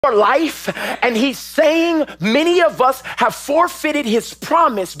life, and he's saying many of us have forfeited his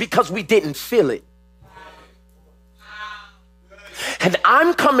promise because we didn't feel it. And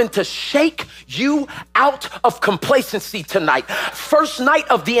I'm coming to shake you out of complacency tonight. First night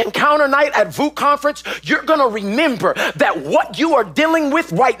of the encounter night at Vous conference, you're going to remember that what you are dealing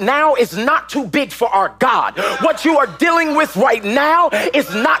with right now is not too big for our God. What you are dealing with right now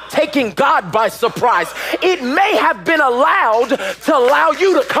is not taking God by surprise. It may have been allowed to allow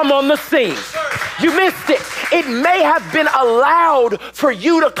you to come on the scene. You missed it. It may have been allowed for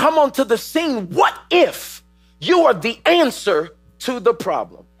you to come onto the scene. What if you are the answer to the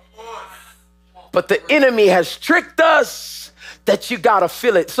problem? But the enemy has tricked us that you gotta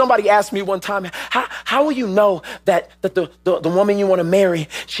feel it. Somebody asked me one time, how will you know that the woman you want to marry,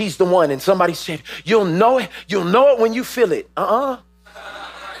 she's the one? And somebody said, you'll know it when you feel it. No.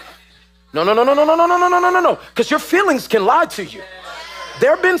 Because your feelings can lie to you.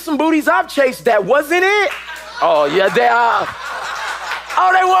 There have been some booties I've chased that wasn't it. Oh yeah, they are.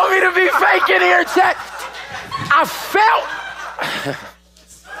 Oh, they want me to be fake in here, chat. I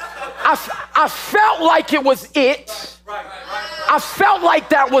felt like it was it. I felt like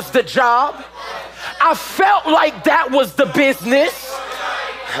that was the job. I felt like that was the business.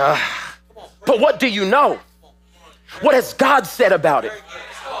 But what do you know? What has God said about it?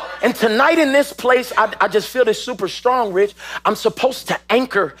 And tonight in this place, I just feel this super strong, Rich. I'm supposed to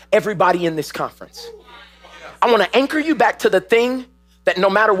anchor everybody in this conference. I want to anchor you back to the thing that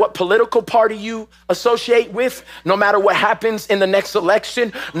no matter what political party you associate with, no matter what happens in the next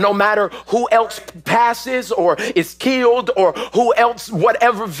election, no matter who else passes or is killed or who else,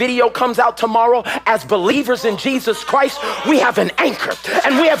 whatever video comes out tomorrow, as believers in Jesus Christ, we have an anchor.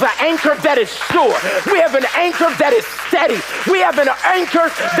 And we have an anchor that is sure. We have an anchor that is steady. We have an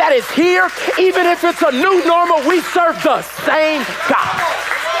anchor that is here. Even if it's a new normal, we serve the same God.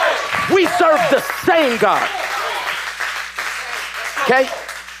 We serve the same God. Okay?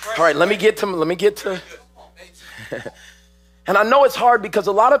 All right, let me get to. And I know it's hard because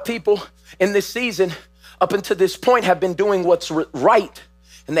a lot of people in this season up until this point have been doing what's right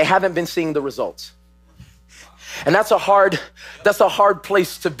and they haven't been seeing the results. And that's a hard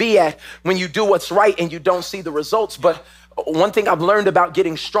place to be at when you do what's right and you don't see the results. But one thing I've learned about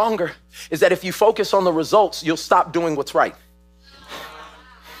getting stronger is that if you focus on the results, you'll stop doing what's right.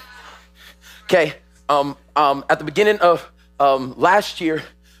 Okay, at the beginning of last year,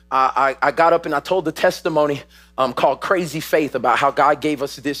 I got up and I told the testimony called Crazy Faith about how God gave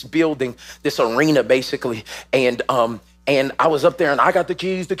us this building, this arena basically. And I was up there and I got the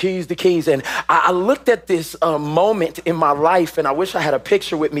keys. And I looked at this moment in my life, and I wish I had a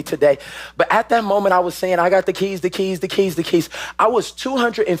picture with me today. But at that moment I was saying, I got the keys. I was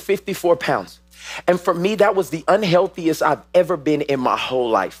 254 pounds. And for me, that was the unhealthiest I've ever been in my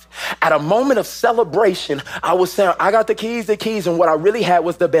whole life. At a moment of celebration, I was saying, I got the keys. And what I really had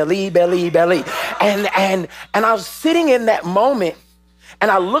was the belly. And I was sitting in that moment, and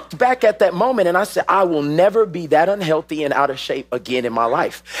I looked back at that moment and I said, I will never be that unhealthy and out of shape again in my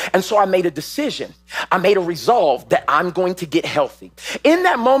life. And so I made a decision. I made a resolve that I'm going to get healthy. In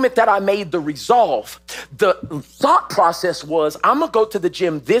that moment that I made the resolve, the thought process was, I'm going to go to the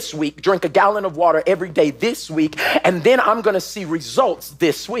gym this week, drink a gallon of water every day this week, and then I'm going to see results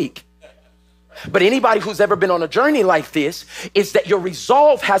this week. But anybody who's ever been on a journey like this is that your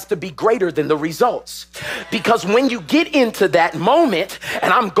resolve has to be greater than the results. Because when you get into that moment,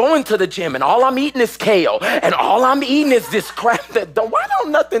 and I'm going to the gym and all I'm eating is kale and all I'm eating is this crap why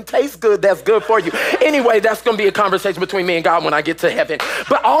don't nothing taste good that's good for you? Anyway, that's going to be a conversation between me and God when I get to heaven.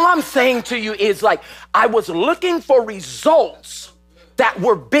 But all I'm saying to you is, like, I was looking for results that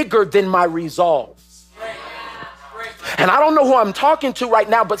were bigger than my resolve. And I don't know who I'm talking to right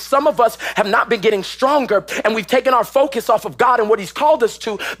now, but some of us have not been getting stronger, and we've taken our focus off of God and what he's called us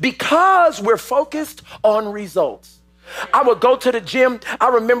to because we're focused on results. I would go to the gym. I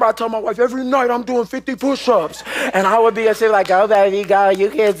remember I told my wife, every night I'm doing 50 push-ups. And I would be like, oh, baby, God, you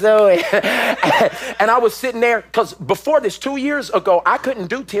can't do it. And I was sitting there, because before this, 2 years ago, I couldn't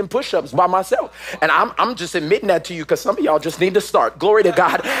do 10 push-ups by myself. And I'm just admitting that to you because some of y'all just need to start. Glory to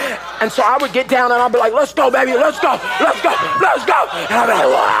God. And so I would get down and I'd be like, let's go, baby, let's go. And I'd be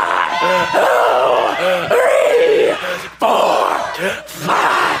like, 1, 2, 3, 4,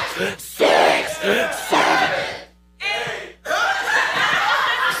 5, 6, 7.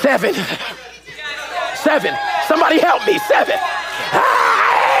 7. Somebody help me. 7.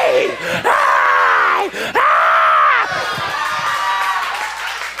 Hey!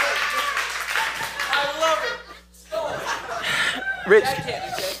 I love it.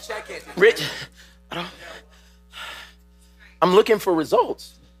 Rich, I'm looking for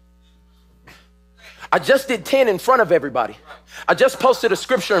results. I just did 10 in front of everybody. I just posted a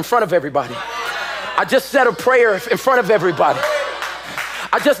scripture in front of everybody. I just said a prayer in front of everybody.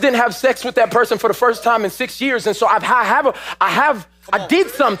 I just didn't have sex with that person for the first time in 6 years. And so I did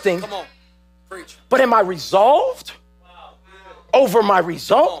something, but am I resolved over my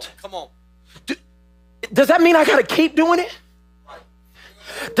result? Come on. Does that mean I got to keep doing it?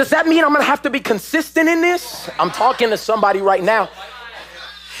 Does that mean I'm going to have to be consistent in this? I'm talking to somebody right now.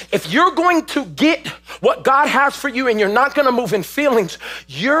 If you're going to get what God has for you and you're not going to move in feelings,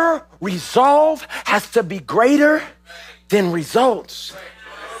 your resolve has to be greater than results.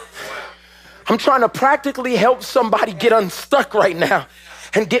 I'm trying to practically help somebody get unstuck right now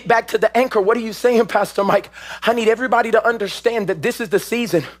and get back to the anchor. What are you saying, Pastor Mike? I need everybody to understand that this is the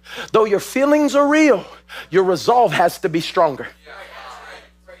season. Though your feelings are real, your resolve has to be stronger.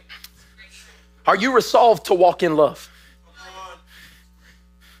 Are you resolved to walk in love?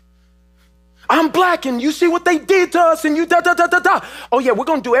 I'm black and you see what they did to us and you da. Oh yeah, we're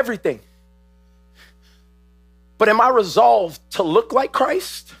gonna do everything. But am I resolved to look like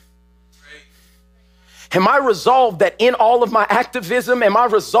Christ? Am I resolved that in all of my activism, am I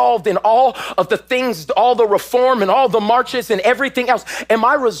resolved in all of the things, all the reform and all the marches and everything else, am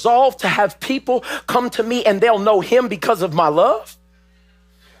I resolved to have people come to me and they'll know him because of my love?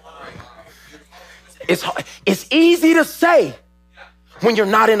 It's easy to say when you're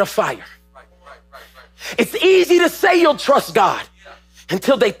not in a fire. It's easy to say you'll trust God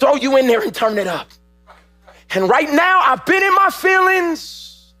until they throw you in there and turn it up. And right now I've been in my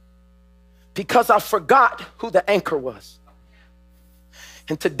feelings because I forgot who the anchor was.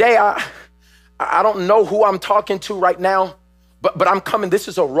 And today I don't know who I'm talking to right now, but I'm coming. This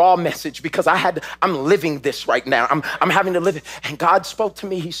is a raw message because I'm living this right now. I'm having to live it. And God spoke to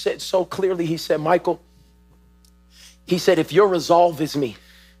me. He said so clearly, he said, Michael, he said, if your resolve is me,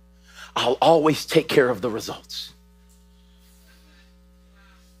 I'll always take care of the results.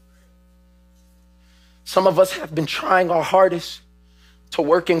 Some of us have been trying our hardest to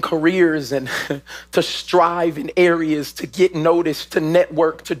work in careers and to strive in areas, to get noticed, to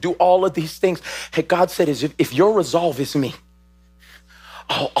network, to do all of these things. And God said, if your resolve is me,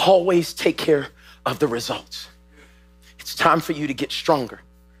 I'll always take care of the results. It's time for you to get stronger.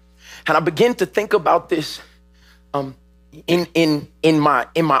 And I begin to think about this in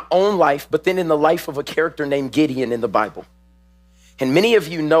my own life, but then in the life of a character named Gideon in the Bible. And many of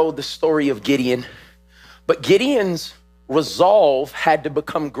you know the story of Gideon, but Gideon's resolve had to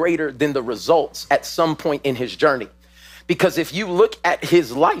become greater than the results at some point in his journey. Because if you look at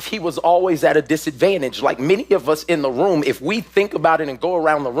his life, he was always at a disadvantage. Like many of us in the room, if we think about it and go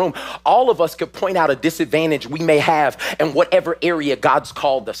around the room, all of us could point out a disadvantage we may have in whatever area God's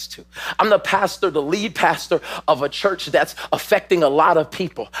called us to. I'm the pastor, the lead pastor of a church that's affecting a lot of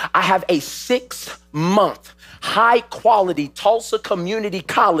people. I have a 6-month high quality Tulsa Community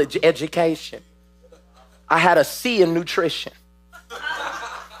College education. I had a C in nutrition.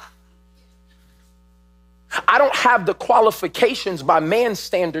 I don't have the qualifications by man's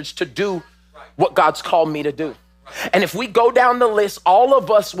standards to do what God's called me to do. And if we go down the list, all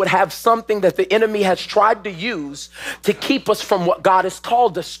of us would have something that the enemy has tried to use to keep us from what God has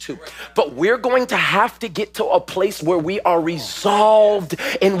called us to. But we're going to have to get to a place where we are resolved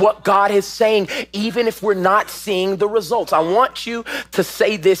in what God is saying, even if we're not seeing the results. I want you to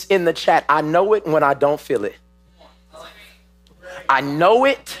say this in the chat. I know it when I don't feel it. I know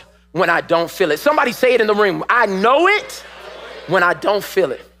it when I don't feel it. Somebody say it in the room. I know it when I don't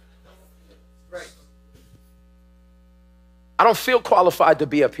feel it. I don't feel qualified to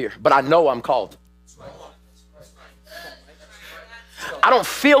be up here, but I know I'm called. I don't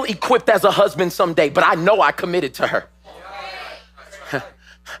feel equipped as a husband someday, but I know I committed to her.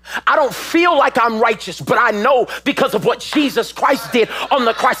 I don't feel like I'm righteous, but I know because of what Jesus Christ did on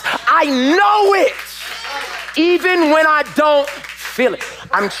the cross. I know it even when I don't feel it.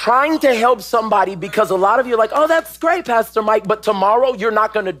 I'm trying to help somebody because a lot of you are like, oh, that's great, Pastor Mike, but tomorrow you're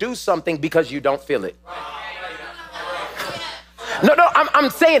not going to do something because you don't feel it. No,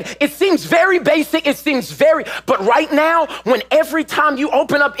 I'm saying it seems very basic. It seems but right now, when every time you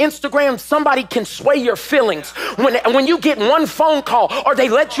open up Instagram, somebody can sway your feelings. When you get one phone call or they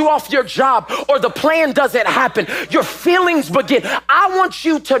let you off your job or the plan doesn't happen, your feelings begin. I want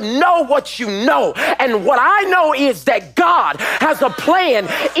you to know what you know. And what I know is that God has a plan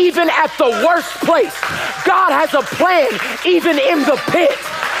even at the worst place. God has a plan even in the pit.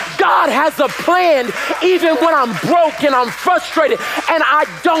 God has a plan even when I'm broke and I'm frustrated and I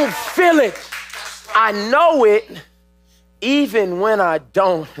don't feel it. I know it even when I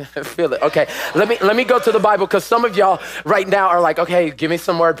don't feel it. Okay, let me go to the Bible, because some of y'all right now are like, okay, give me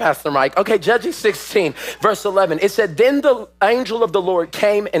some word, Pastor Mike. Okay, Judges 16, verse 11. It said, then the angel of the Lord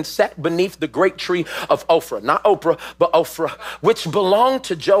came and sat beneath the great tree of Ophrah, not Oprah, but Ophrah, which belonged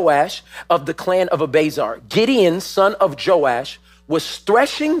to Joash of the clan of Abazar. Gideon, son of Joash, was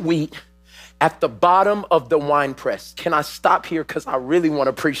threshing wheat at the bottom of the winepress. Can I stop here? Because I really want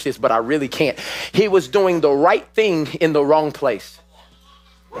to preach this, but I really can't. He was doing the right thing in the wrong place.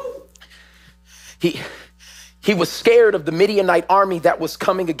 He was scared of the Midianite army that was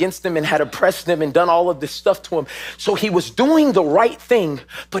coming against him and had oppressed him and done all of this stuff to him. So he was doing the right thing,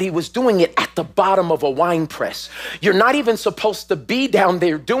 but he was doing it at the bottom of a wine press. You're not even supposed to be down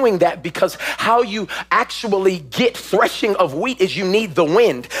there doing that, because how you actually get threshing of wheat is you need the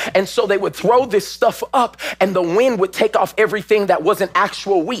wind. And so they would throw this stuff up and the wind would take off everything that wasn't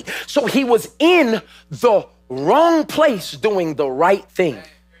actual wheat. So he was in the wrong place doing the right thing.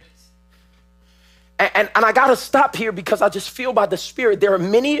 And I got to stop here, because I just feel by the Spirit, there are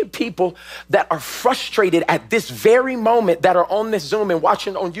many people that are frustrated at this very moment that are on this Zoom and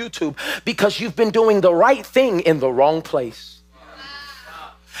watching on YouTube, because you've been doing the right thing in the wrong place.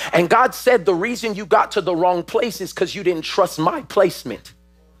 And God said the reason you got to the wrong place is because you didn't trust my placement.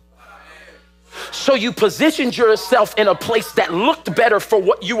 So you positioned yourself in a place that looked better for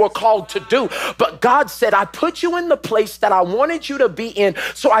what you were called to do. But God said, I put you in the place that I wanted you to be in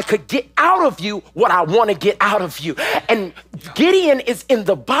so I could get out of you what I want to get out of you. And Gideon is in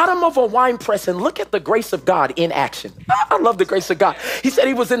the bottom of a wine press, and look at the grace of God in action. I love the grace of God. He said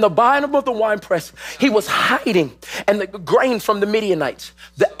he was in the bottom of the wine press. He was hiding and the grain from the Midianites.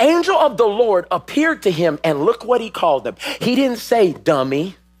 The angel of the Lord appeared to him, and look what he called him. He didn't say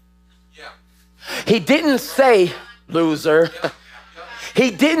dummy. He didn't say loser.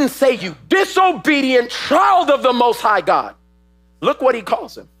 He didn't say you disobedient child of the Most High God. Look what he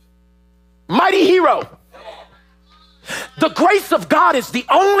calls him. Mighty hero. The grace of God is the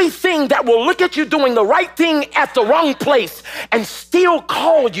only thing that will look at you doing the right thing at the wrong place and still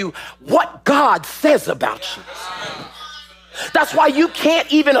call you what God says about you. That's why you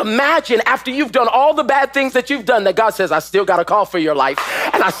can't even imagine, after you've done all the bad things that you've done, that God says, I still got a call for your life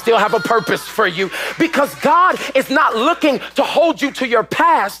and I still have a purpose for you. Because God is not looking to hold you to your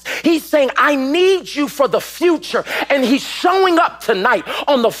past. He's saying, I need you for the future. And he's showing up tonight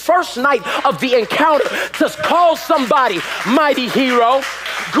on the first night of the encounter to call somebody mighty hero,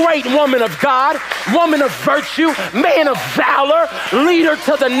 great woman of God, woman of virtue, man of valor, leader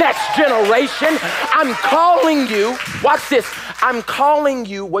to the next generation. I'm calling you, watch this, I'm calling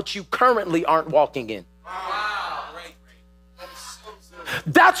you what you currently aren't walking in.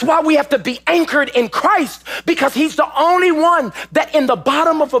 That's why we have to be anchored in Christ, because he's the only one that in the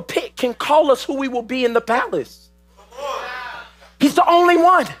bottom of a pit can call us who we will be in the palace. He's the only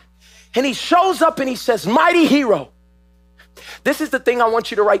one. And he shows up and he says, mighty hero. This is the thing I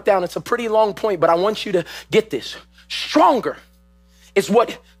want you to write down. It's a pretty long point, but I want you to get this. Stronger is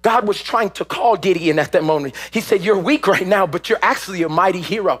what God was trying to call Gideon at that moment. He said, you're weak right now, but you're actually a mighty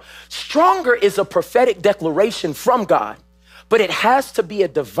hero. Stronger is a prophetic declaration from God, but it has to be a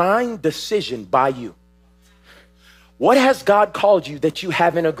divine decision by you. What has God called you that you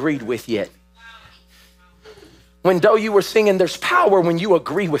haven't agreed with yet? When though you were singing, there's power when you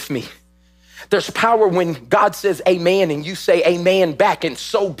agree with me. There's power when God says amen and you say amen back, and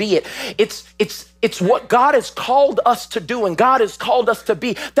so be it. It's what God has called us to do and God has called us to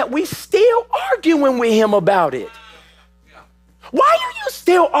be, that we still arguing with him about it. Why are you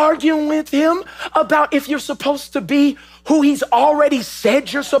still arguing with him about if you're supposed to be who he's already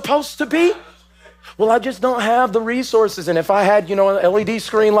said you're supposed to be? Well, I just don't have the resources. And if I had, an LED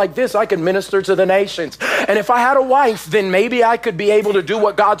screen like this, I could minister to the nations. And if I had a wife, then maybe I could be able to do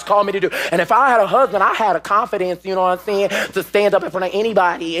what God's called me to do. And if I had a husband, I had a confidence, to stand up in front of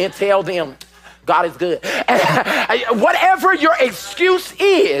anybody and tell them God is good. Whatever your excuse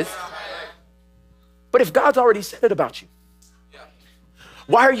is, but if God's already said it about you,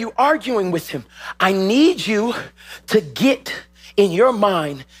 why are you arguing with him? I need you to get in your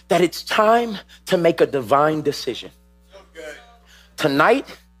mind that it's time to make a divine decision. Okay. Tonight,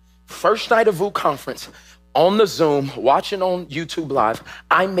 first night of Vous conference, on the Zoom, watching on YouTube Live,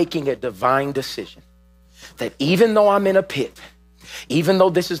 I'm making a divine decision that even though I'm in a pit, even though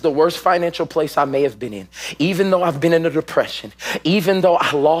this is the worst financial place I may have been in, even though I've been in a depression, even though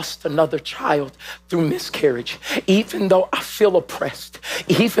I lost another child through miscarriage, even though I feel oppressed,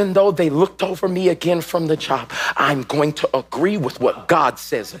 even though they looked over me again from the job, I'm going to agree with what God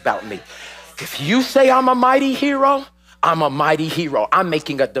says about me. If you say I'm a mighty hero, I'm a mighty hero. I'm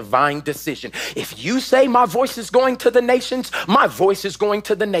making a divine decision. If you say my voice is going to the nations, my voice is going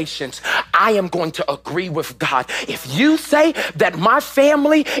to the nations. I am going to agree with God. If you say that my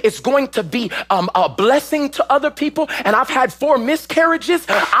family is going to be a blessing to other people, and I've had 4 miscarriages,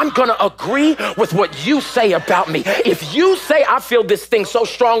 I'm going to agree with what you say about me. If you say, I feel this thing so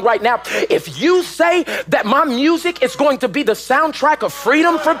strong right now, if you say that my music is going to be the soundtrack of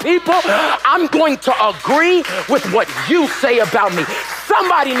freedom for people, I'm going to agree with what you say about me.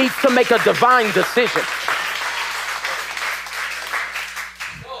 Somebody needs to make a divine decision.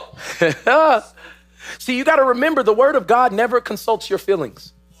 See, you got to remember, the word of God never consults your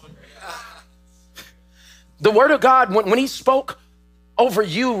feelings. The word of God, when he spoke over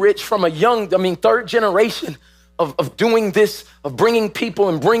you, Rich, from a young, 3rd generation of doing this, of bringing people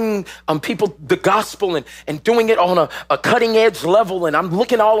and bringing people the gospel and doing it on a cutting edge level. And I'm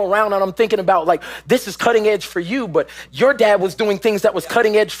looking all around and I'm thinking about, like, this is cutting edge for you, but your dad was doing things that was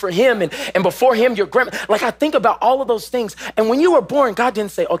cutting edge for him. And before him, your grandma, like, I think about all of those things. And when you were born, God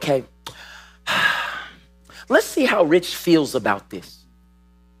didn't say, okay, let's see how Rich feels about this.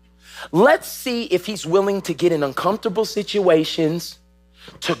 Let's see if he's willing to get in uncomfortable situations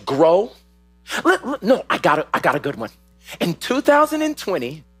to grow. No, I got a good one. In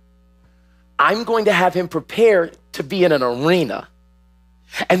 2020, I'm going to have him prepare to be in an arena.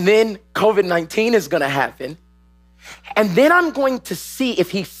 And then COVID-19 is going to happen. And then I'm going to see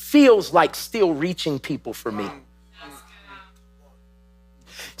if he feels like still reaching people for me.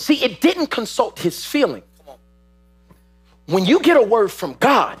 See, it didn't consult his feeling. When you get a word from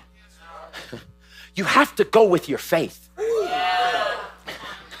God, you have to go with your faith.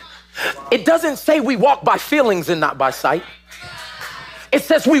 It doesn't say we walk by feelings and not by sight. It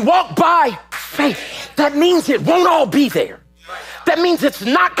says we walk by faith. That means it won't all be there. That means it's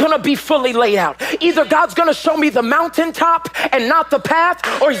not going to be fully laid out. Either God's going to show me the mountaintop and not the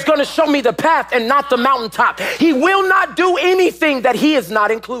path, or he's going to show me the path and not the mountaintop. He will not do anything that he is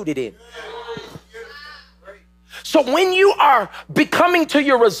not included in. So when you are becoming to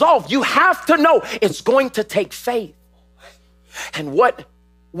your resolve, you have to know it's going to take faith. And what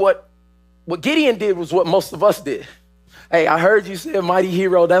Gideon did was what most of us did. Hey, I heard you say mighty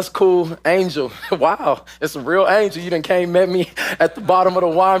hero. That's cool. Angel. Wow. It's a real angel. You done came met me at the bottom of the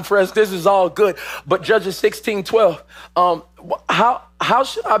wine press. This is all good. But Judges 16:12, how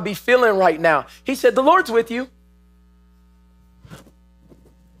should I be feeling right now? He said, the Lord's with you.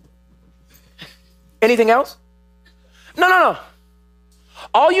 Anything else? No.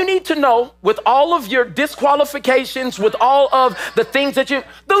 All you need to know, with all of your disqualifications, with all of the things that the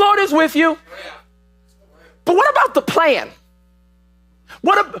Lord is with you. But what about the plan?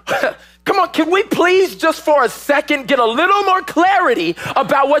 Come on, can we please just for a second get a little more clarity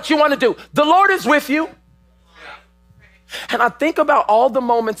about what you want to do? The Lord is with you. And I think about all the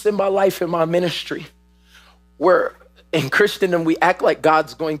moments in my life, in my ministry, where in Christendom, we act like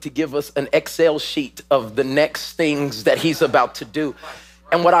God's going to give us an Excel sheet of the next things that he's about to do.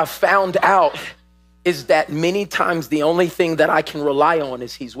 And what I found out is that many times the only thing that I can rely on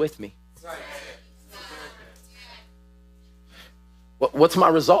is he's with me. What's my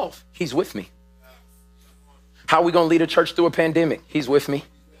resolve? He's with me. How are we going to lead a church through a pandemic? He's with me.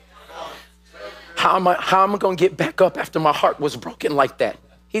 How am I going to get back up after my heart was broken like that?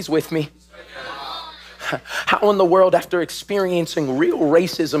 He's with me. How in the world, after experiencing real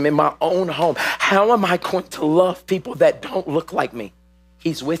racism in my own home, how am I going to love people that don't look like me?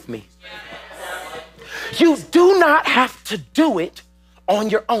 He's with me. You do not have to do it on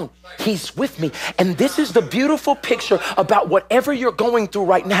your own. He's with me. And this is the beautiful picture about whatever you're going through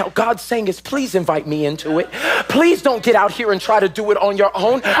right now. God's saying is, please invite me into it. Please don't get out here and try to do it on your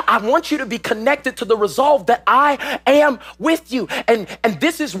own. I want you to be connected to the resolve that I am with you. And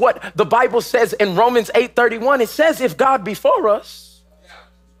this is what the Bible says in Romans 8:31. It says, if God be for us,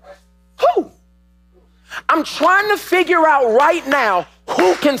 who? I'm trying to figure out right now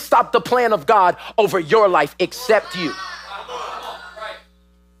who can stop the plan of God over your life except you.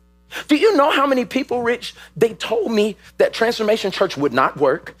 Do you know how many people, Rich, they told me that Transformation Church would not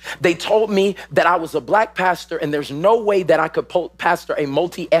work. They told me that I was a black pastor and there's no way that I could pastor a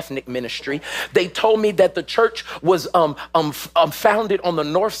multi-ethnic ministry. They told me that the church was founded on the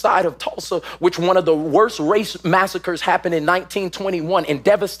north side of Tulsa, which one of the worst race massacres happened in 1921 and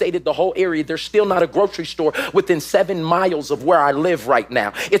devastated the whole area. There's still not a grocery store within 7 miles of where I live right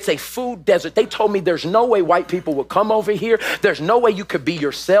now. It's a food desert. They told me there's no way white people would come over here. There's no way you could be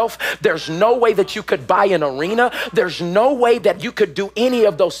yourself. There's no way that you could buy an arena. There's no way that you could do any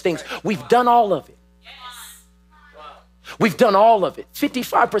of those things. We've done all of it. We've done all of it.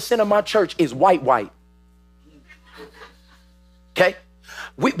 55% of my church is white. okay?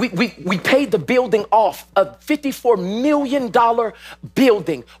 We paid the building off, a $54 million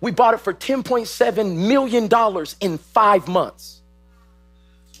building. We bought it for $10.7 million in 5 months.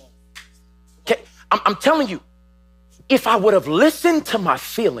 Okay, I'm telling you, if I would have listened to my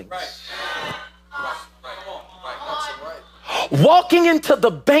feelings, walking into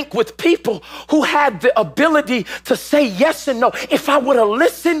the bank with people who had the ability to say yes and no, if I would have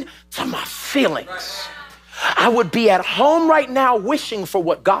listened to my feelings, I would be at home right now wishing for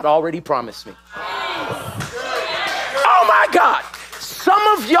what God already promised me. Oh my God. Some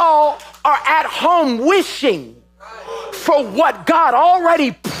of y'all are at home wishing for what God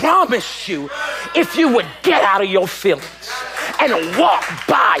already promised you if you would get out of your feelings and walk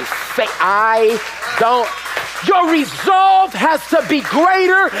by faith. Your resolve has to be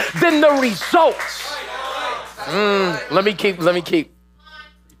greater than the results. Let me keep.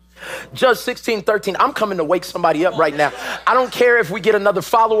 Judge 16:13. I'm coming to wake somebody up right now. I don't care if we get another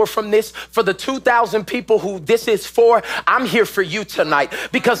follower from this. For the 2,000 people who this is for, I'm here for you tonight.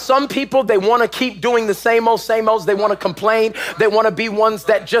 Because some people, they want to keep doing the same old. They want to complain. They want to be ones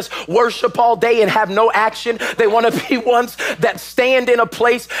that just worship all day and have no action. They want to be ones that stand in a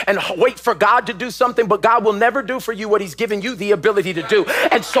place and wait for God to do something, but God will never do for you what he's given you the ability to do.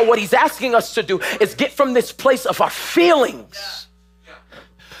 And so what he's asking us to do is get from this place of our feelings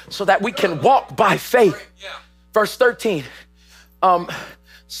so that we can walk by faith. Verse 13,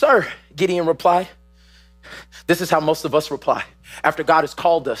 sir, Gideon replied. This is how most of us reply. After God has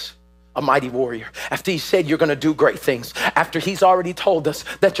called us a mighty warrior, after he said you're gonna do great things, after he's already told us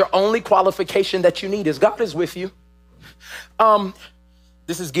that your only qualification that you need is God is with you.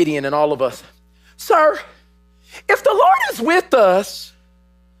 This is Gideon and all of us. Sir, if the Lord is with us,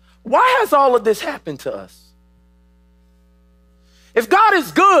 why has all of this happened to us? If God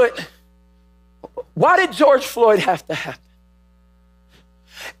is good, why did George Floyd have to happen?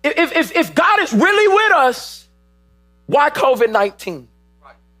 If God is really with us, why COVID-19?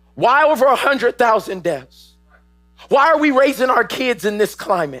 Why over 100,000 deaths? Why are we raising our kids in this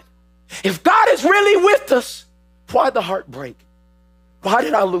climate? If God is really with us, why the heartbreak? Why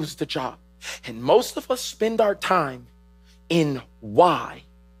did I lose the job? And most of us spend our time in why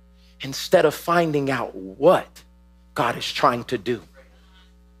instead of finding out what God is trying to do.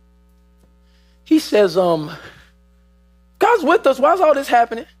 He says, God's with us. Why is all this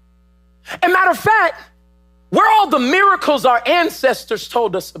happening? And matter of fact, where all the miracles our ancestors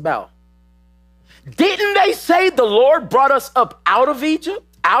told us about, didn't they say the Lord brought us up out of Egypt,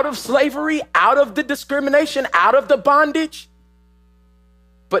 out of slavery, out of the discrimination, out of the bondage?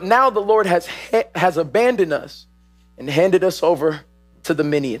 But now the Lord has abandoned us and handed us over to the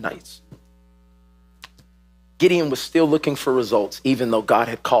Midianites. Gideon was still looking for results, even though God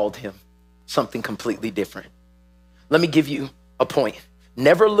had called him something completely different. Let me give you a point.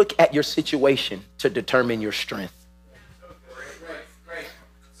 Never look at your situation to determine your strength.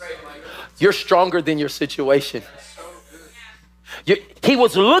 You're stronger than your situation. He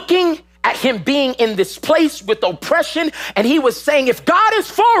was looking at him being in this place with oppression, and he was saying, if God is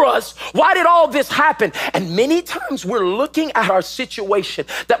for us, why did all this happen? And many times we're looking at our situation,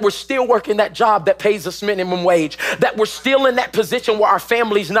 that we're still working that job that pays us minimum wage, that we're still in that position where our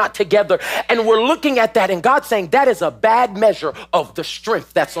family's not together, and we're looking at that, and God's saying that is a bad measure of the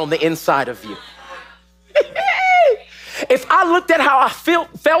strength that's on the inside of you. If I looked at how I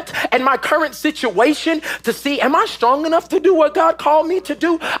felt and my current situation to see, am I strong enough to do what God called me to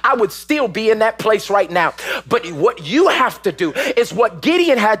do? I would still be in that place right now. But what you have to do is what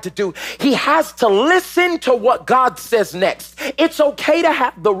Gideon had to do. He has to listen to what God says next. It's okay to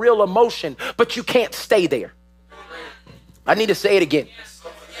have the real emotion, but you can't stay there. I need to say it again.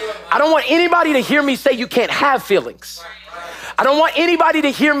 I don't want anybody to hear me say you can't have feelings. I don't want anybody to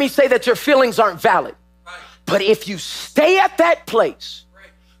hear me say that your feelings aren't valid. But if you stay at that place,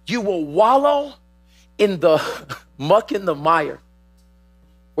 you will wallow in the muck and the mire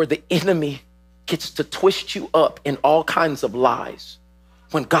where the enemy gets to twist you up in all kinds of lies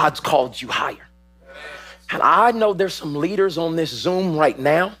when God's called you higher. And I know there's some leaders on this Zoom right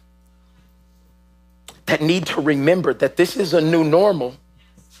now that need to remember that this is a new normal,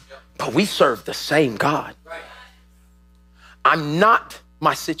 but we serve the same God. I'm not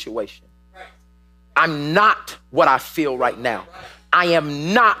my situation. I'm not what I feel right now. I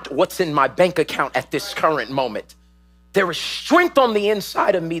am not what's in my bank account at this current moment. There is strength on the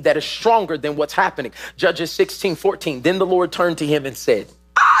inside of me that is stronger than what's happening. Judges 16:14. Then the Lord turned to him and said,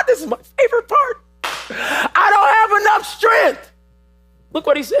 this is my favorite part. I don't have enough strength. Look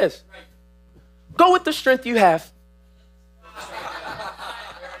what he says. Go with the strength you have.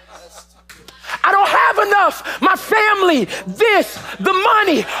 I don't have enough. My family, this, the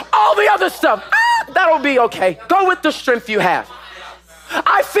money, all the other stuff. That'll be okay. Go with the strength you have.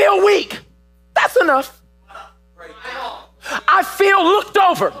 I feel weak. That's enough. I feel looked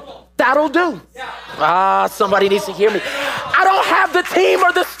over. That'll do. Somebody needs to hear me. I don't have the team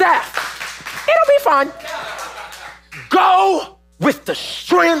or the staff. It'll be fine. Go with the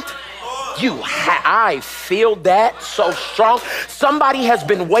strength you have. I feel that so strong. Somebody has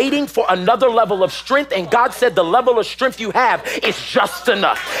been waiting for another level of strength, and God said the level of strength you have is just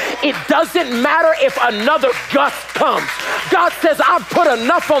enough. It doesn't matter if another gust comes. God says, I've put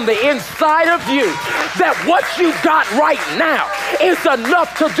enough on the inside of you that what you got right now is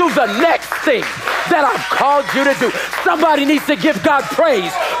enough to do the next thing that I've called you to do. Somebody needs to give God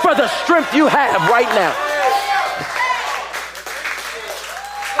praise for the strength you have right now.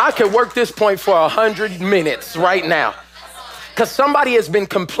 I could work this point for 100 minutes right now, because somebody has been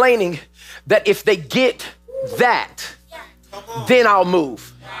complaining that if they get that, then I'll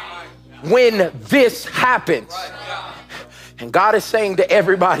move. When this happens, and God is saying to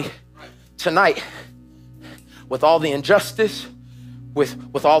everybody tonight, with all the injustice,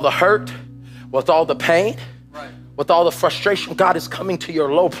 with all the hurt, with all the pain, with all the frustration, God is coming to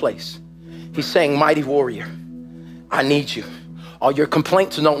your low place. He's saying, mighty warrior, I need you. All your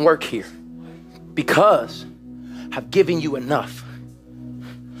complaints don't work here, because I've given you enough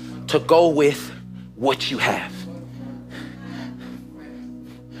to go with what you have.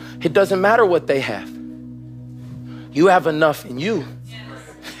 It doesn't matter what they have. You have enough in you.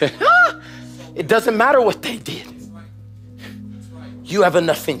 It doesn't matter what they did. You have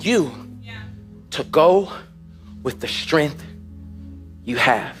enough in you to go with the strength you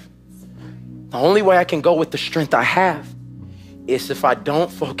have. The only way I can go with the strength I have is if I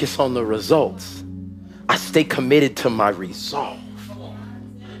don't focus on the results. I stay committed to my resolve.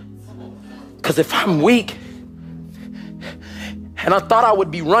 Because if I'm weak, and I thought I would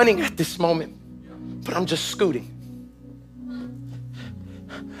be running at this moment, but I'm just scooting.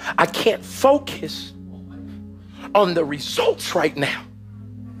 I can't focus on the results right now,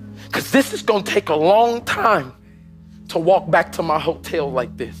 because this is going to take a long time to walk back to my hotel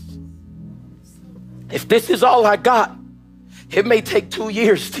like this. If this is all I got, it may take 2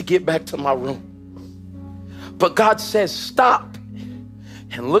 years to get back to my room. But God says, stop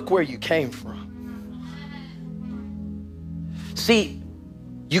and look where you came from. See,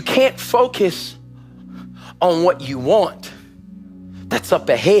 you can't focus on what you want that's up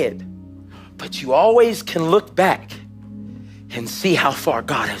ahead, but you always can look back and see how far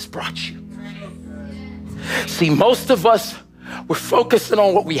God has brought you. See, most of us, we're focusing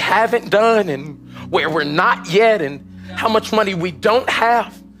on what we haven't done and where we're not yet and how much money we don't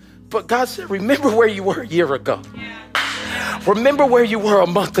have. But God said, remember where you were a year ago. Remember where you were a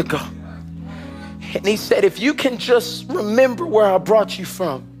month ago. And he said, if you can just remember where I brought you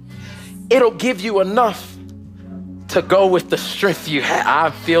from, it'll give you enough to go with the strength you have.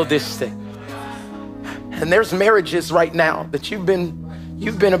 I feel this thing. And there's marriages right now that you've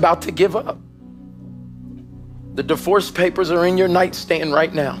been about to give up. The divorce papers are in your nightstand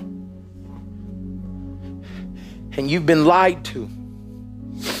right now. And you've been lied to.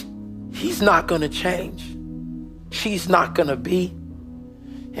 He's not going to change. She's not going to be.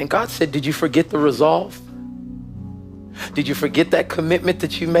 And God said, did you forget the resolve? Did you forget that commitment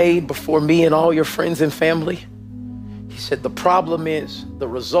that you made before me and all your friends and family? He said, the problem is the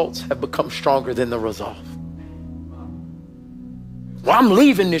results have become stronger than the resolve. Well, I'm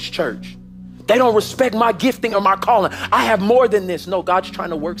leaving this church. They don't respect my gifting or my calling. I have more than this. No, God's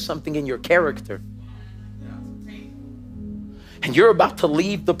trying to work something in your character. And you're about to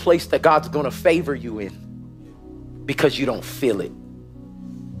leave the place that God's going to favor you in because you don't feel it.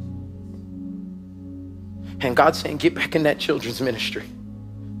 And God's saying, get back in that children's ministry.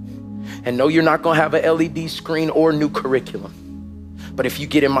 And no, you're not going to have an LED screen or new curriculum. But if you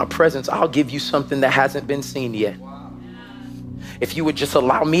get in my presence, I'll give you something that hasn't been seen yet. If you would just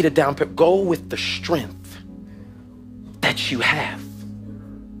allow me to downpick, go with the strength that you have.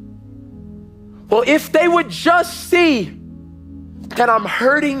 Well, if they would just see that I'm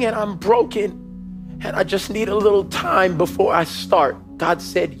hurting and I'm broken and I just need a little time before I start. God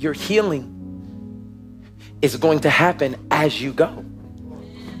said, your healing is going to happen as you go.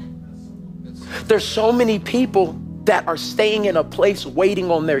 There's so many people that are staying in a place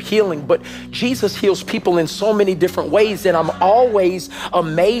waiting on their healing, but Jesus heals people in so many different ways, and I'm always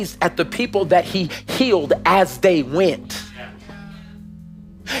amazed at the people that he healed as they went.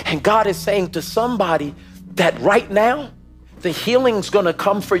 And God is saying to somebody that right now, the healing's gonna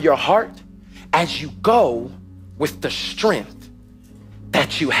come for your heart as you go with the strength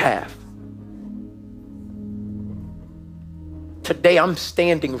that you have. Today, I'm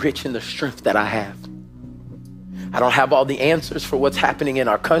standing rich in the strength that I have. I don't have all the answers for what's happening in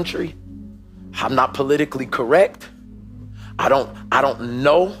our country. I'm not politically correct. I don't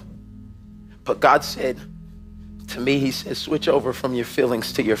know. But God said to me, he says, switch over from your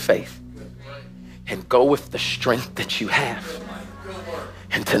feelings to your faith and go with the strength that you have.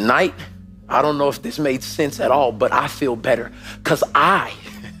 And tonight, I don't know if this made sense at all, but I feel better because I'm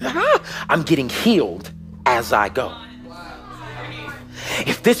getting healed as I go.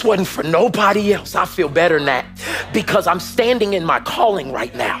 If this wasn't for nobody else, I feel better than that because I'm standing in my calling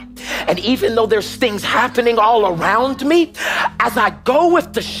right now. And even though there's things happening all around me, as I go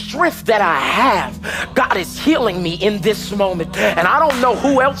with the strength that I have, God is healing me in this moment. And I don't know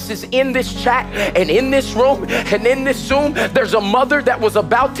who else is in this chat and in this room and in this Zoom. There's a mother that was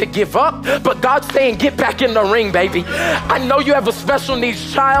about to give up, but God's saying, get back in the ring, baby. I know you have a special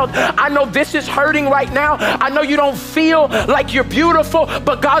needs child. I know this is hurting right now. I know you don't feel like you're beautiful,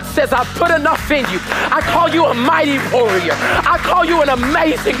 but God says, I put enough in you. I call you a mighty warrior. I call you an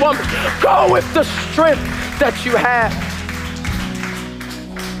amazing woman. Go with the strength that you have.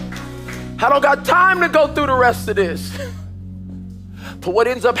 I don't got time to go through the rest of this. But what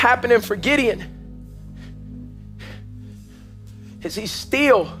ends up happening for Gideon is he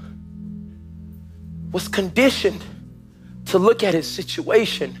still was conditioned to look at his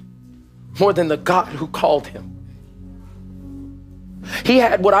situation more than the God who called him. He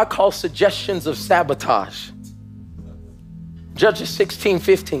had what I call suggestions of sabotage. Judges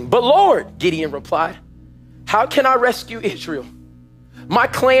 16:15. But Lord, Gideon replied, how can I rescue Israel? My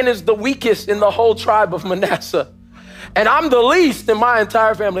clan is the weakest in the whole tribe of Manasseh, and I'm the least in my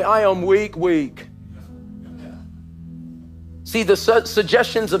entire family. I am weak. See, the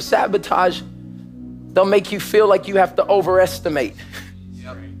suggestions of sabotage, they'll make you feel like you have to overestimate.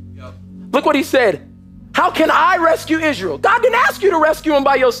 Look what he said. How can I rescue Israel? God didn't ask you to rescue him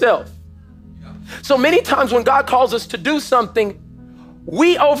by yourself. So many times when God calls us to do something,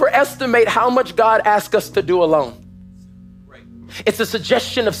 we overestimate how much God asks us to do alone. It's a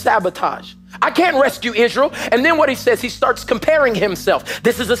suggestion of sabotage. I can't rescue Israel. And then what he says, he starts comparing himself.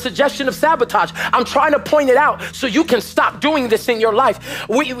 This is a suggestion of sabotage. I'm trying to point it out so you can stop doing this in your life.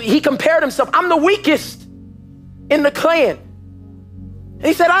 He compared himself. I'm the weakest in the clan. And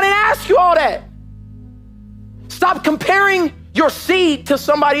he said, I didn't ask you all that. Stop comparing your seed to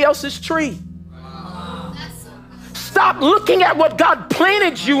somebody else's tree. Stop looking at what God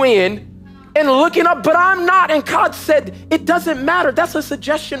planted you in and looking up, but I'm not. And God said, it doesn't matter. That's a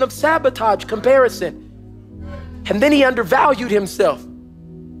suggestion of sabotage, comparison. And then he undervalued himself.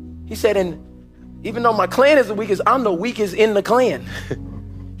 He said, and even though my clan is the weakest, I'm the weakest in the clan.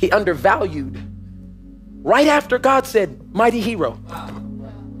 He undervalued. Right after God said, mighty hero.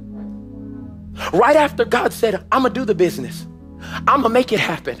 Right after God said, I'm gonna do the business. I'm gonna make it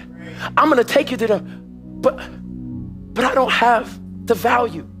happen. I'm gonna take you to the, but I don't have the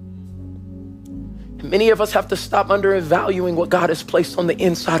value. And many of us have to stop undervaluing what God has placed on the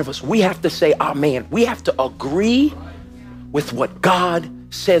inside of us. We have to say, amen. We have to agree with what God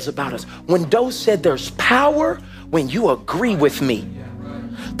says about us. When Doe said there's power when you agree with me.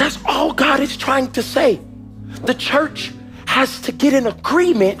 That's all God is trying to say. The church has to get in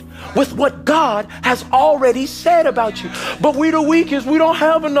agreement with what God has already said about you. But we the weakest, we don't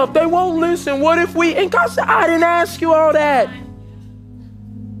have enough. They won't listen. What if we, and God said, I didn't ask you all that.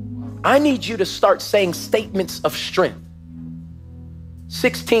 I need you to start saying statements of strength.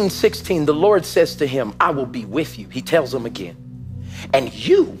 16:16, the Lord says to him, I will be with you. He tells him again, and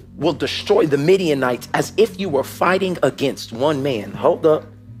you will destroy the Midianites as if you were fighting against one man. Hold up.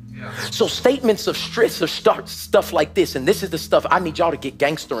 So statements of strength start stuff like this. And this is the stuff I need y'all to get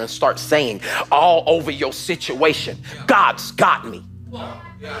gangster and start saying all over your situation. God's got me.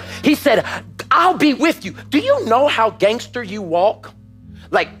 He said, I'll be with you. Do you know how gangster you walk?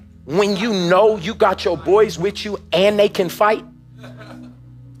 Like when you know you got your boys with you and they can fight.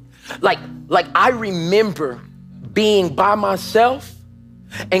 Like I remember being by myself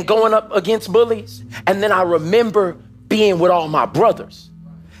and going up against bullies. And then I remember being with all my brothers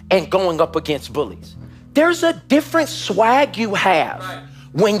and going up against bullies. There's a different swag you have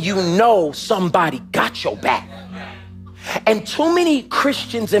when you know somebody got your back. And too many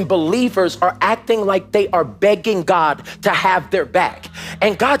Christians and believers are acting like they are begging God to have their back.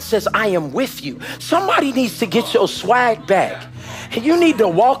 And God says, I am with you. Somebody needs to get your swag back. And you need to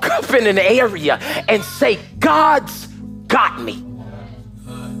walk up in an area and say, God's got me.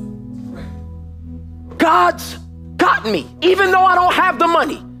 God's got me. Even though I don't have the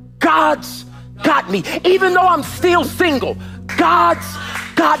money, God's got me. Even though I'm still single, God's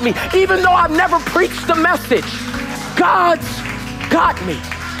got me. Even though I've never preached the message, God's got me.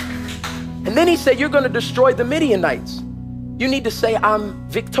 And then he said, you're going to destroy the Midianites. You need to say, I'm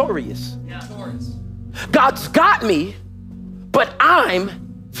victorious. God's got me, but I'm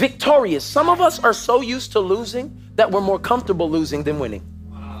victorious. Some of us are so used to losing that we're more comfortable losing than winning.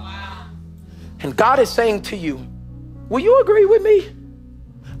 And God is saying to you, will you agree with me?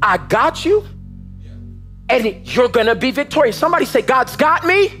 I got you, and you're gonna be victorious. Somebody say, God's got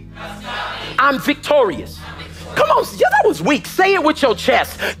me. I'm victorious. Come on, yeah, that was weak. Say it with your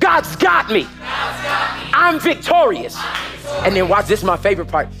chest. God's got me. I'm victorious. And then watch, this is my favorite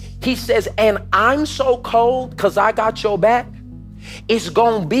part. He says, and I'm so cold because I got your back. It's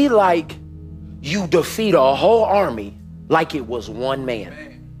gonna be like you defeat a whole army like it was one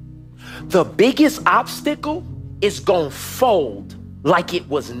man. The biggest obstacle is gonna fold like it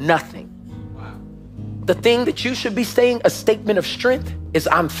was nothing. The thing that you should be saying, a statement of strength, is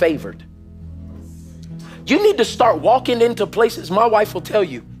I'm favored. You need to start walking into places. My wife will tell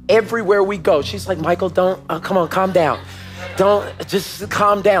you, everywhere we go, she's like, Michael, don't, come on, calm down. Don't, just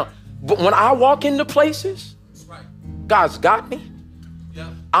calm down. But when I walk into places, God's got me.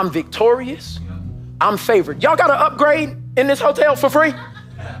 I'm victorious. I'm favored. Y'all got to upgrade in this hotel for free?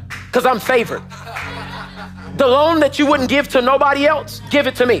 Because I'm favored. The loan that you wouldn't give to nobody else, give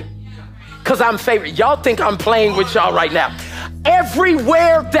it to me. Because I'm favored. Y'all think I'm playing with y'all right now.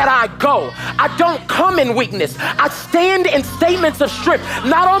 Everywhere that I go, I don't come in weakness. I stand in statements of strength,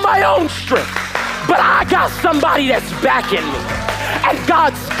 not on my own strength, but I got somebody that's backing me. And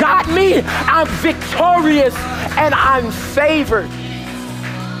God's got me. I'm victorious and I'm favored.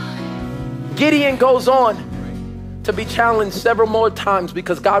 Gideon goes on to be challenged several more times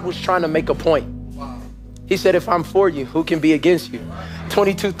because God was trying to make a point. He said, if I'm for you, who can be against you?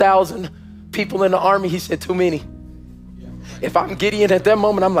 22,000 people in the army. He said, too many. If I'm Gideon at that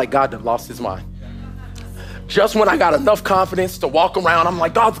moment, I'm like, God done lost his mind. Just when I got enough confidence to walk around, I'm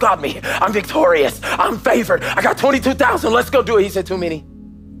like, God's got me. I'm victorious. I'm favored. I got 22,000. Let's go do it. He said, too many.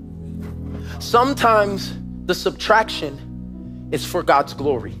 Sometimes the subtraction is for God's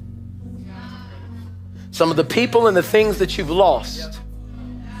glory. Some of the people and the things that you've lost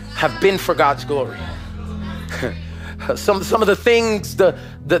have been for God's glory. Some of the things, the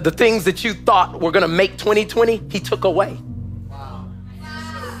things that you thought were gonna make 2020, he took away.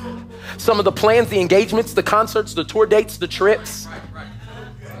 Some of the plans, the engagements, the concerts, the tour dates, the trips,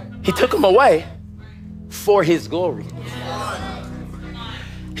 he took them away for his glory.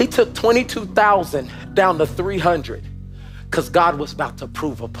 He took 22,000 down to 300 because God was about to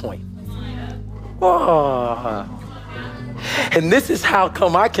prove a point. Oh. And this is how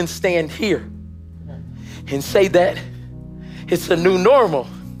come I can stand here and say that it's a new normal,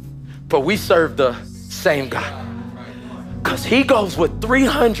 but we serve the same God. Because he goes with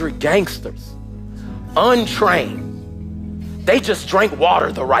 300 gangsters, untrained. They just drank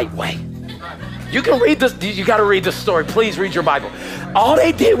water the right way. You can read this, you got to read this story. Please read your Bible. All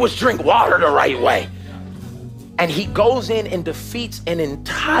they did was drink water the right way. And he goes in and defeats an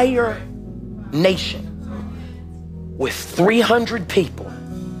entire nation with 300 people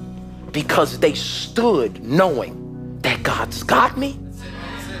because they stood knowing that God's got me,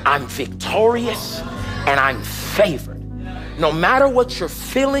 I'm victorious, and I'm favored. No matter what you're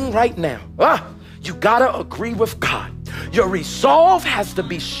feeling right now, you gotta agree with God. Your resolve has to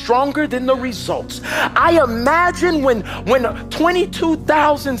be stronger than the results. I imagine when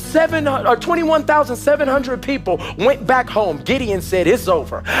 21,700 people went back home, Gideon said, it's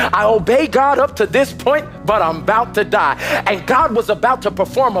over. I obey God up to this point, but I'm about to die. And God was about to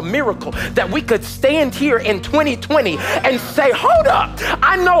perform a miracle that we could stand here in 2020 and say, hold up,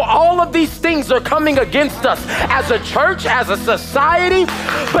 I know all of these things are coming against us as a church, as a society,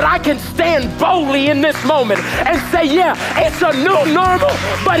 but I can stand boldly in this moment and say, yeah, it's a new normal,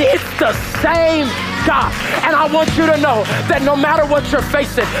 but it's the same God. And I want you to know that no matter what you're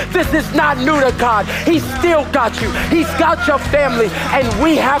facing, this is not new to God. He's still got you. He's got your family, and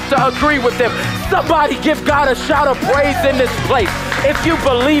we have to agree with him. Somebody give God a shout of praise in this place if you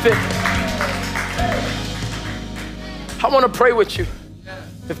believe it. I want to pray with you.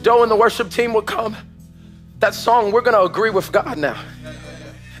 If Doe and the worship team would come, that song, we're going to agree with God now.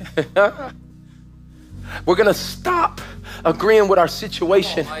 We're going to stop agreeing with our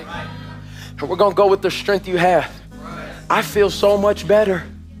situation. And we're going to go with the strength you have. I feel so much better.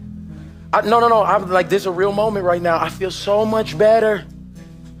 No. I'm like, this is a real moment right now. I feel so much better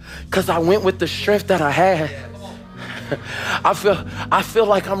because I went with the strength that I had. I feel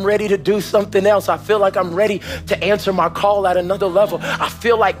like I'm ready to do something else. I feel like I'm ready to answer my call at another level. I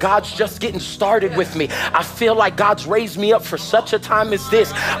feel like God's just getting started with me. I feel like God's raised me up for such a time as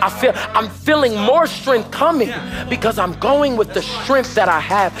this. I'm feeling more strength coming because I'm going with the strength that I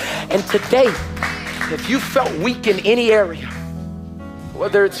have. And today, if you felt weak in any area,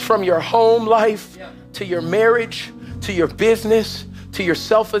 whether it's from your home life to your marriage, to your business, to your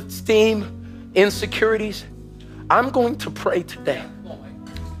self-esteem, insecurities, I'm going to pray today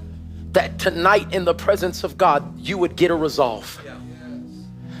that tonight in the presence of God, you would get a resolve.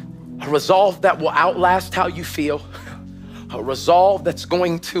 A resolve that will outlast how you feel. A resolve that's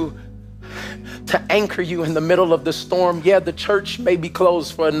going to anchor you in the middle of the storm. Yeah, the church may be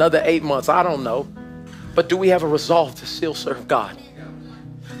closed for another 8 months. I don't know. But do we have a resolve to still serve God?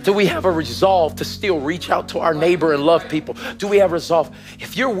 Do we have a resolve to still reach out to our neighbor and love people? Do we have resolve?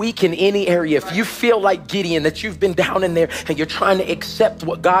 If you're weak in any area, if you feel like Gideon, that you've been down in there and you're trying to accept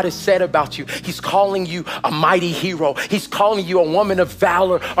what God has said about you, he's calling you a mighty hero. He's calling you a woman of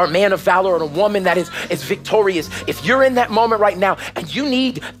valor or a man of valor or a woman that is victorious. If you're in that moment right now and you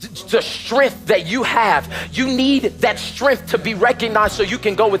need the strength that you have, you need that strength to be recognized so you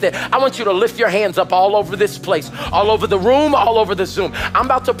can go with it. I want you to lift your hands up all over this place, all over the room, all over the Zoom. I'm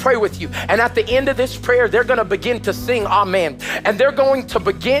about to pray with you. And at the end of this prayer, they're going to begin to sing Amen. And they're going to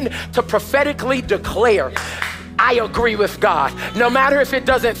begin to prophetically declare, I agree with God. No matter if it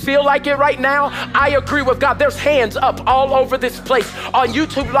doesn't feel like it right now, I agree with God. There's hands up all over this place. On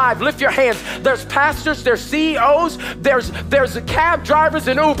YouTube Live, lift your hands. There's pastors, there's CEOs, there's cab drivers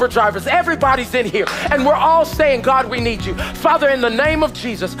and Uber drivers. Everybody's in here. And we're all saying, God, we need you. Father, in the name of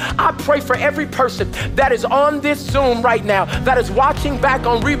Jesus, I pray for every person that is on this Zoom right now, that is watching back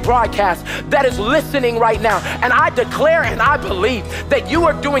on rebroadcast, that is listening right now. And I declare and I believe that you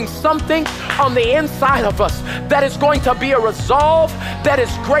are doing something on the inside of us that is going to be a resolve that is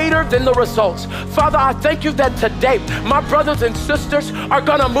greater than the results. Father, I thank you that today my brothers and sisters are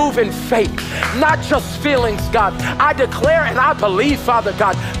gonna move in faith, not just feelings, God. I declare and I believe, Father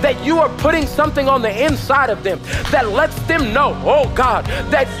God, that you are putting something on the inside of them that lets them know, oh God,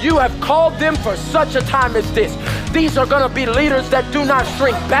 that you have called them for such a time as this. These are gonna be leaders that do not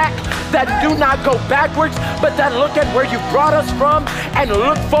shrink back, that do not go backwards, but that look at where you brought us from and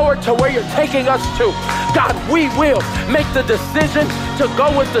look forward to where you're taking us to. God, we will make the decision to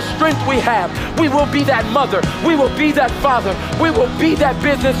go with the strength we have. We will be that mother. We will be that father. We will be that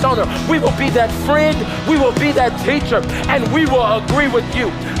business owner. We will be that friend. We will be that teacher. And we will agree with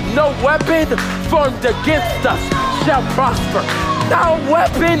you. No weapon formed against us shall prosper. No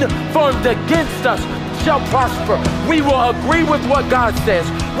weapon formed against us shall prosper. We will agree with what God says.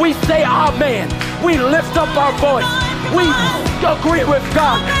 We say amen. We lift up our voice. We agree with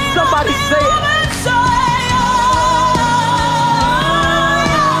God. Somebody say it.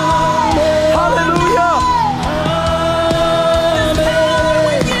 Hallelujah.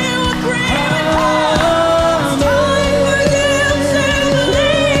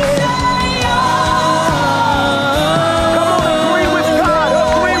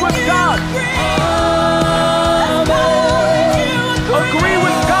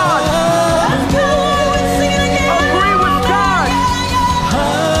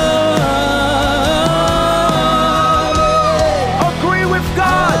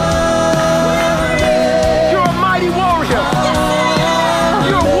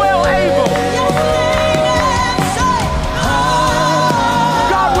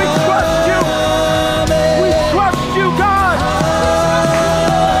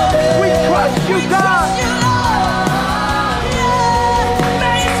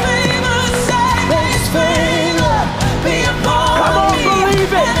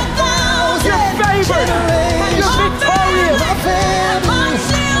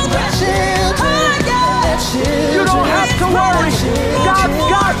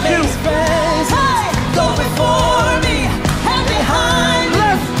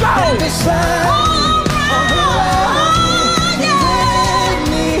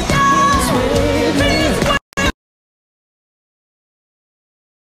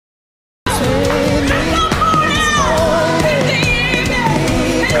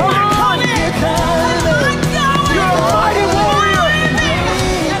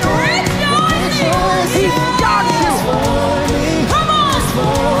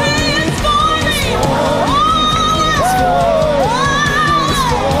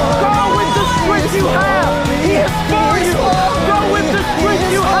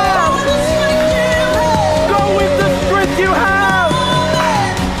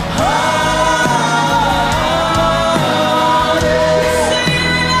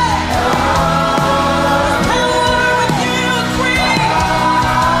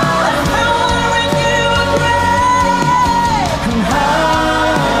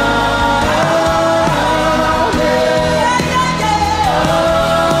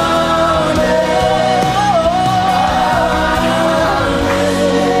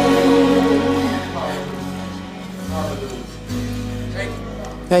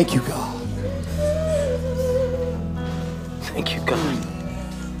 Thank you, God. Thank you, God.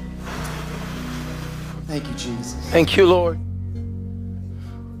 Thank you, Jesus. Thank you, Lord.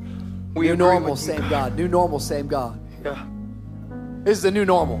 We New agree normal, with you, same God. New normal, same God. Yeah. This is the new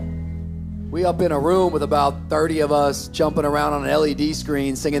normal. We up in a room with about 30 of us jumping around on an LED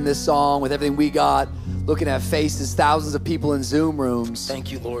screen, singing this song with everything we got, looking at faces, thousands of people in Zoom rooms.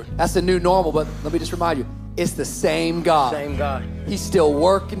 Thank you, Lord. That's the new normal, but let me just remind you, it's the same God. Same God. He's still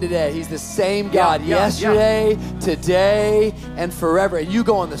working today. He's the same God yesterday, today, and forever. And you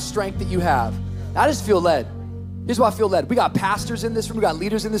go on the strength that you have. I just feel led. Here's why I feel led. We got pastors in this room. We got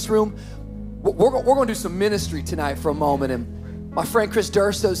leaders in this room. We're going to do some ministry tonight for a moment. And my friend Chris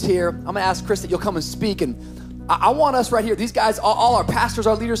Dursto's here. I'm going to ask Chris that you'll come and speak. And I want us right here, these guys, all our pastors,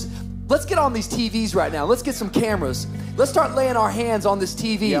 our leaders, let's get on these TVs right now. Let's get some cameras. Let's start laying our hands on this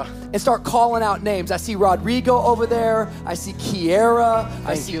TV and start calling out names. I see Rodrigo over there. I see Kiera.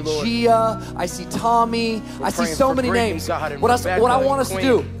 I see Gia. I see Tommy. I see so many names. What I want us to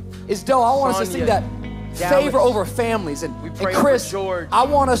do is, I want us to sing that favor over families. And Chris, I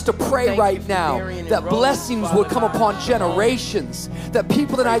want us to pray right now that blessings would come upon generations, that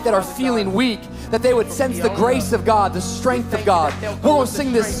people tonight that are feeling weak, that they would sense the grace of God, the strength of God. We're going to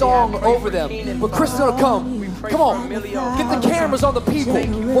sing this song over them. But Chris is going to come. Come on, get the cameras on the people.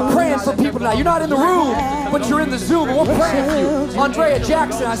 We're praying for people tonight. You're not in the room, but you're in the Zoom, and we're praying for you. Andrea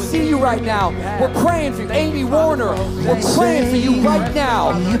Jackson, I see you right now. We're praying for you. Amy Warner, we're praying for you right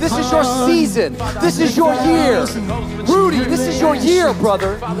now. This is your season. This is your year. Rudy, this is your year,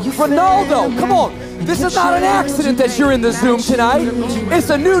 brother. Ronaldo, come on. This is not an accident that you're in the Zoom tonight.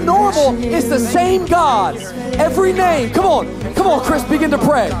 It's a new normal. It's the same God. Every name. Come on, Chris, begin to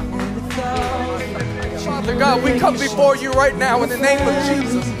pray. Father God, we come before you right now in the name of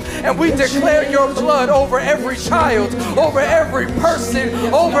Jesus, and we declare your blood over every child, over every person,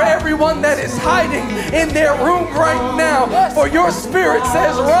 over everyone that is hiding in their room right now. For your spirit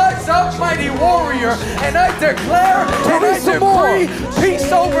says, rise up, mighty warrior, and I declare and I decree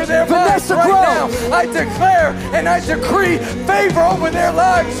peace over their lives right now. I declare and I decree favor over their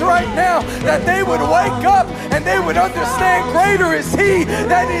lives right now, that they would wake up and they would understand greater is he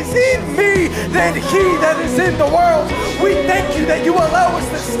that is in me than he that is in the world. We thank you that you allow us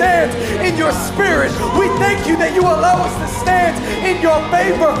to stand in your spirit. We thank you that you allow us to stand in your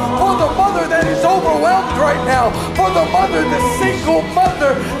favor for the mother that is overwhelmed right now, for the mother, the single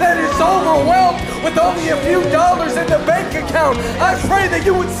mother that is overwhelmed with only a few dollars in the bank account. I pray that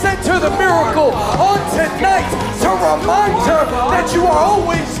you would send her the miracle on tonight to remind her that you are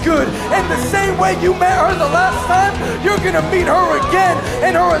always good. And the same way you met her the last time, you're going to meet her again.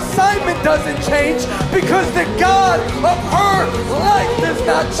 And her assignment doesn't change because the God of her life does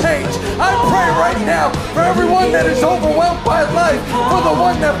not change. I pray right now for everyone that is overwhelmed by life, for the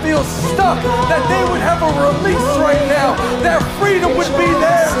one that feels stuck, that they would have a release right now, that freedom would be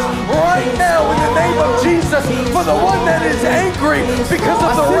theirs right now in the name of Jesus. For the one that is angry because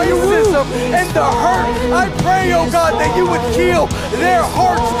of the racism and the hurt, I pray, oh God, that you would heal their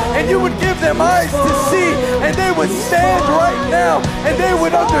hearts and you would give them eyes to see, and they would stand right now and they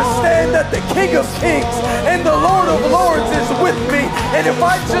would understand that the King of Kings and the Lord of Lords is with me. And if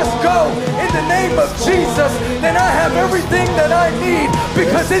I just go in the name of Jesus, then I have everything that I need,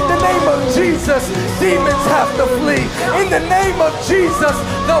 because in the name of Jesus, demons have to flee. In the name of Jesus,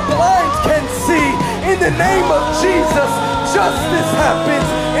 the blind can see. In the name of Jesus, justice happens.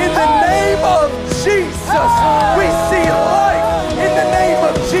 In the name of Jesus, we see life. In the name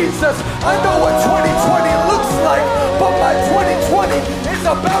of Jesus, I know what 2020 looks like, but my 2020 is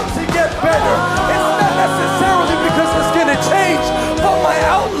about to get better. It's not necessarily because it's going to change, but my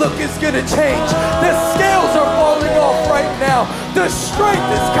outlook is going to change. The scales are falling off right now. The strength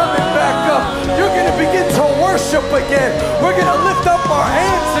is coming back up. You're going to begin to worship again. We're going to lift up our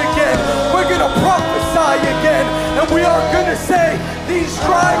hands again. We're going to prophesy again. And we are going to say, these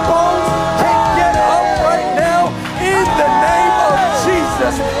dry bones can get up right now in the name of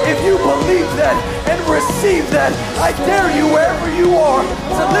Jesus. If you believe that and receive that, I dare you wherever you are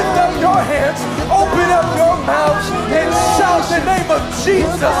to lift up your hands, open up your mouths, and shout the name of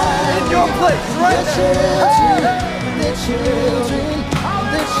Jesus in your place right now. The children.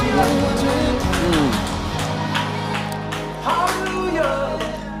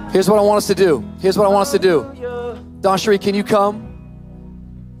 Here's what I want us to do. Here's what I want us to do. Don Cherie, can you come?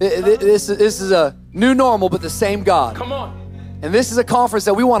 This is a new normal, but the same God. Come on. And this is a conference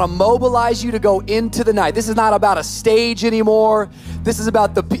that we want to mobilize you to go into the night. This is not about a stage anymore. This is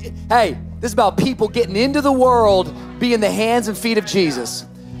about this is about people getting into the world, being the hands and feet of Jesus.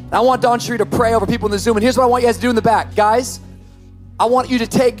 And I want Don Cherie to pray over people in the Zoom. And here's what I want you guys to do in the back. Guys, I want you to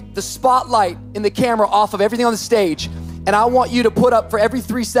take the spotlight in the camera off of everything on the stage, and I want you to put up for every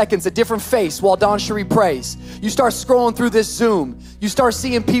 3 seconds a different face while Don Cherie prays. You start scrolling through this Zoom. You start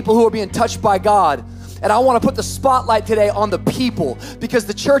seeing people who are being touched by God. And I want to put the spotlight today on the people, because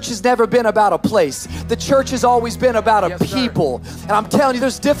the church has never been about a place. The church has always been about a people. And I'm telling you,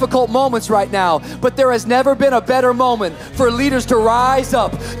 there's difficult moments right now, but there has never been a better moment for leaders to rise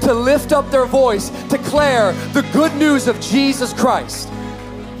up, to lift up their voice, declare the good news of Jesus Christ.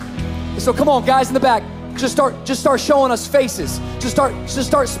 So come on, guys in the back, just start showing us faces. Just start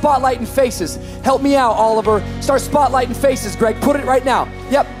spotlighting faces. Help me out, Oliver. Start spotlighting faces, Greg. Put it right now.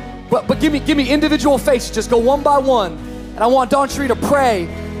 Yep. But give me individual faces. Just go one by one. And I want Don Cherie to pray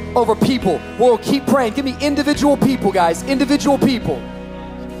over people. We'll keep praying. Give me individual people, guys. Individual people.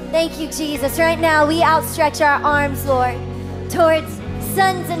 Thank you, Jesus. Right now, we outstretch our arms, Lord, towards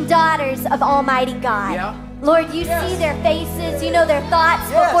sons and daughters of Almighty God. Yeah. Lord, you see their faces. You know their thoughts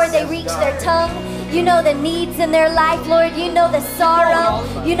before they reach their tongue. You know the needs in their life, Lord. You know the sorrow.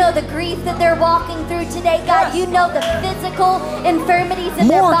 You know the grief that they're walking through today, God. You know the physical infirmities in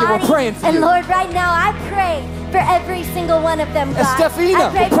their body. We're praying for you. And Lord, right now, I pray for every single one of them, God.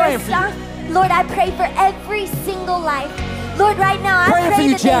 Estefina, we're praying for you. Lord, I pray for every single life. Lord, right now, I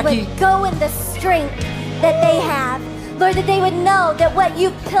pray that they would go in the strength that they have. Lord, that they would know that what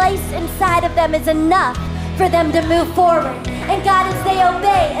you've placed inside of them is enough for them to move forward. And God, as they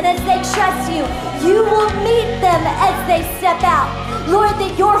obey and as they trust you, you will meet them as they step out. Lord,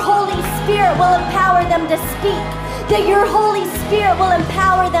 that your Holy Spirit will empower them to speak, that your Holy Spirit will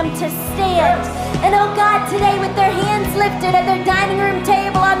empower them to stand. And oh God, today with their hands lifted at their dining room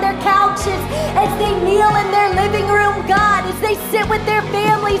table, on their couches, as they kneel in their living room, God, as they sit with their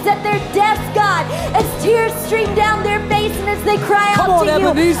families at their desk, God, as tears stream down their face and as they cry out to you,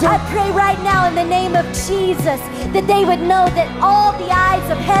 I pray right now in the name of Jesus that they would know that all the eyes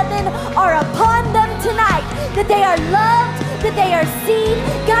of heaven are upon them tonight, that they are loved, that they are seen.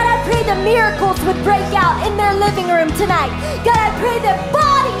 God, I pray the miracles would break out in their living room tonight. God, I pray that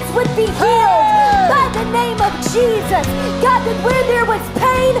bodies would be healed by the name of Jesus. God, that where there was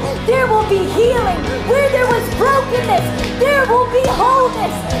pain, there will be healing. Where there was brokenness, there will be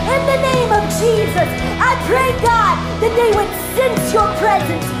wholeness. In the name of Jesus, I pray, God, that they would sense your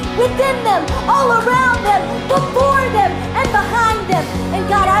presence within them, all around them, before them, and behind them. And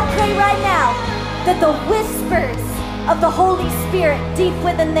God, I pray right now that the whispers of the Holy Spirit deep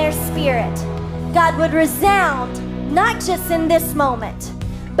within their spirit, God, would resound, not just in this moment,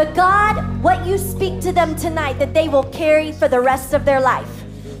 but God, what you speak to them tonight, that they will carry for the rest of their life.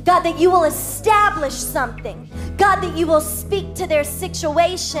 God, that you will establish something. God, that you will speak to their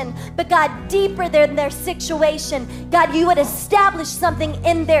situation, but God, deeper than their situation, God, you would establish something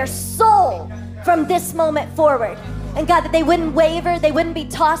in their soul from this moment forward. And God, that they wouldn't waver, they wouldn't be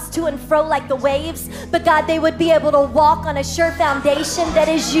tossed to and fro like the waves, but God, they would be able to walk on a sure foundation that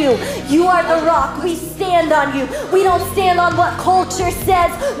is you. You are the rock. We stand on you. We don't stand on what culture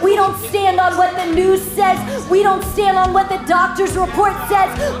says. We don't stand on what the news says. We don't stand on what the doctor's report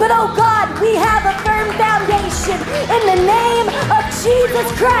says. But oh God, we have a firm foundation in the name of Jesus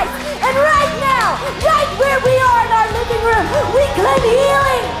Christ. And right now, right where we are in our living room, we claim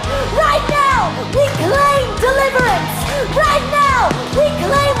healing. Right now, we claim deliverance. Right now, we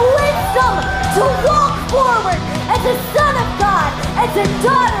claim wisdom to walk forward as a son of God, as a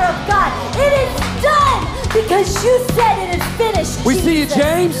daughter of God. It is done because you said it is finished. We see you,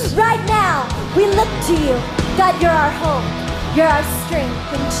 James. Right now, we look to you. God, you're our hope. You're our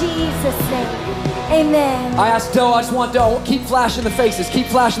strength. In Jesus' name, amen. I asked Doe, I just want Doe, keep flashing the faces, keep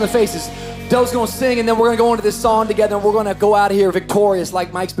flashing the faces. Doe's gonna sing, and then we're gonna go into this song together, and we're gonna go out of here victorious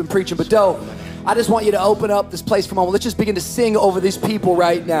like Mike's been preaching. But Doe, I just want you to open up this place for a moment. Let's just begin to sing over these people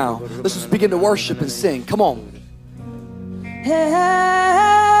right now. Let's just begin to worship and sing. Come on.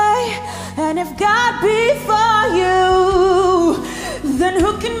 Hey, and if God be for you, then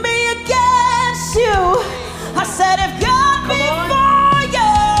who can be against you? I said if God be for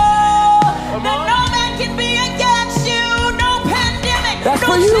you, then no man can be against you. No pandemic, That's no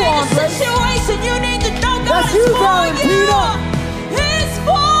for you, change Andre. of situation. You need to know God That's is you, for Valentina. you. He's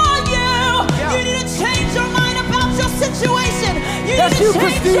for you. You need to change your mind about your situation. You That's need to you,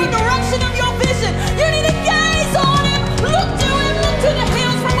 change Christine. your direction of your vision. You need to gaze on Him. Look to Him. Look to the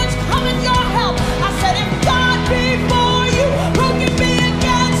hills from which cometh your help. I said, if God be for you, who can be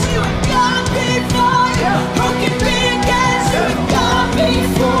against you? If God be for you, who can be against you? If God be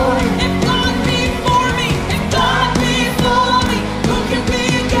for you, if God be for me, if God be for me, who can be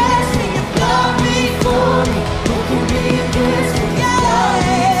against me? If God be for me, who can be against me? Yeah.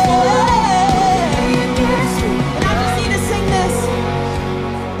 And I just need to sing this.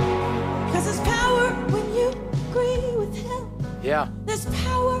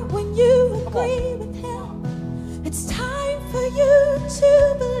 when you agree with him. It's time for you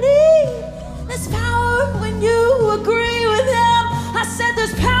to believe. There's power when you agree with him. I said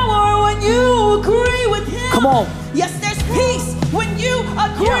there's power when you agree with him. Come on. Yes, there's peace when you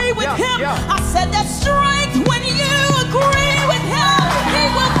agree with him. I said there's strength when you agree with him. He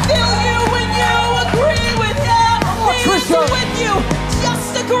will fill you when you agree with him. He is with you.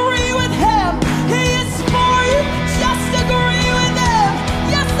 Just agree with him. He is for you. Just agree with him.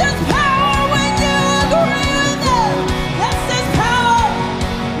 Yes, there's power when you agree with him. Yes, there's power.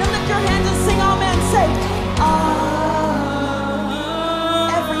 Now lift your hands and sing amen. Say,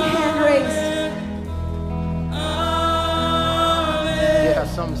 every hand raised. Yeah,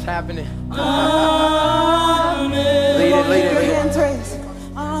 something's happening. Amen. Lead it, lead it, Your lead it. hands raised.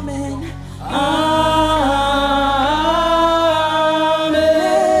 Amen.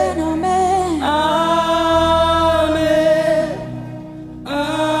 Amen. Amen.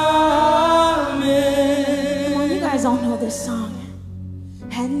 Amen. Come on, you guys all know this song.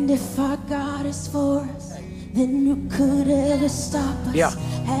 And if our God is for us, then who could ever stop us? Yeah.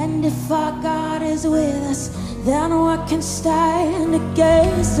 And if our God is with us, then what can stand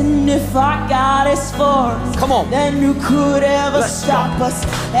against? And if our God is for us, Come on. then who could ever stop us?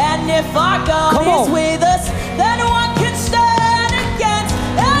 And if our God is with us, then what